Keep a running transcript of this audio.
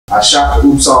I shot the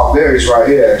Oops All Berries right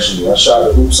here, actually. I shot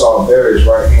the Oops All Berries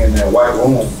right here in that white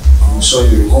room. I'm gonna show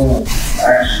you the room.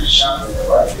 I actually shot that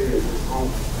right here in this room.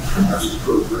 I just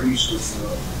put green screen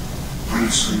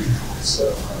and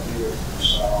stuff right here.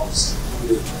 Shot all the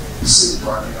stuff. Sitting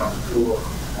right here on the floor.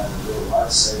 Had a little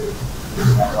lightsaber.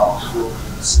 Like all the floor.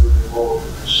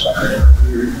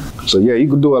 So yeah, you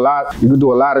could do a lot. You could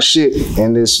do a lot of shit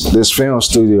in this film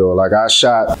studio. Like I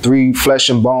shot 3 Flesh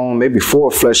and Bone, maybe 4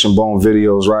 Flesh and Bone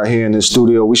videos right here in this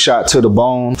studio. We shot To the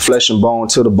Bone, Flesh and Bone,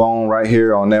 To the Bone right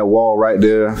here on that wall right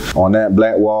there, on that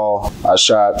black wall. I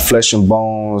shot Flesh and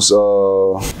Bones.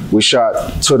 We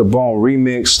shot To the Bone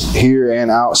remix here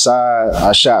and outside.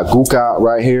 I shot Gook Out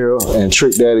right here and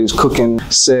Trick Daddy's cooking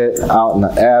set out in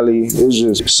the alley. It's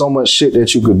just so much shit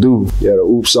that you could do. Yeah,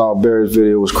 the Oops All Berries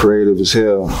video was creative as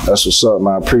hell. That's what's up,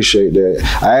 man. I appreciate that.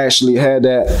 I actually had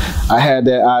that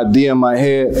idea in my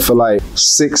head for like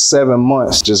 6-7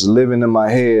 months, just living in my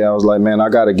head. I was like, man, I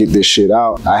gotta get this shit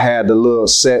out. I had the little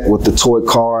set with the toy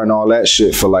car and all that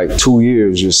shit for like 2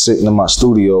 years, just sitting in my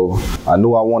studio. I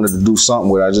knew I wanted to do something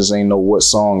with it. I just ain't know what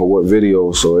song or what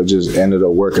video, so it just ended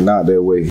up working out that way.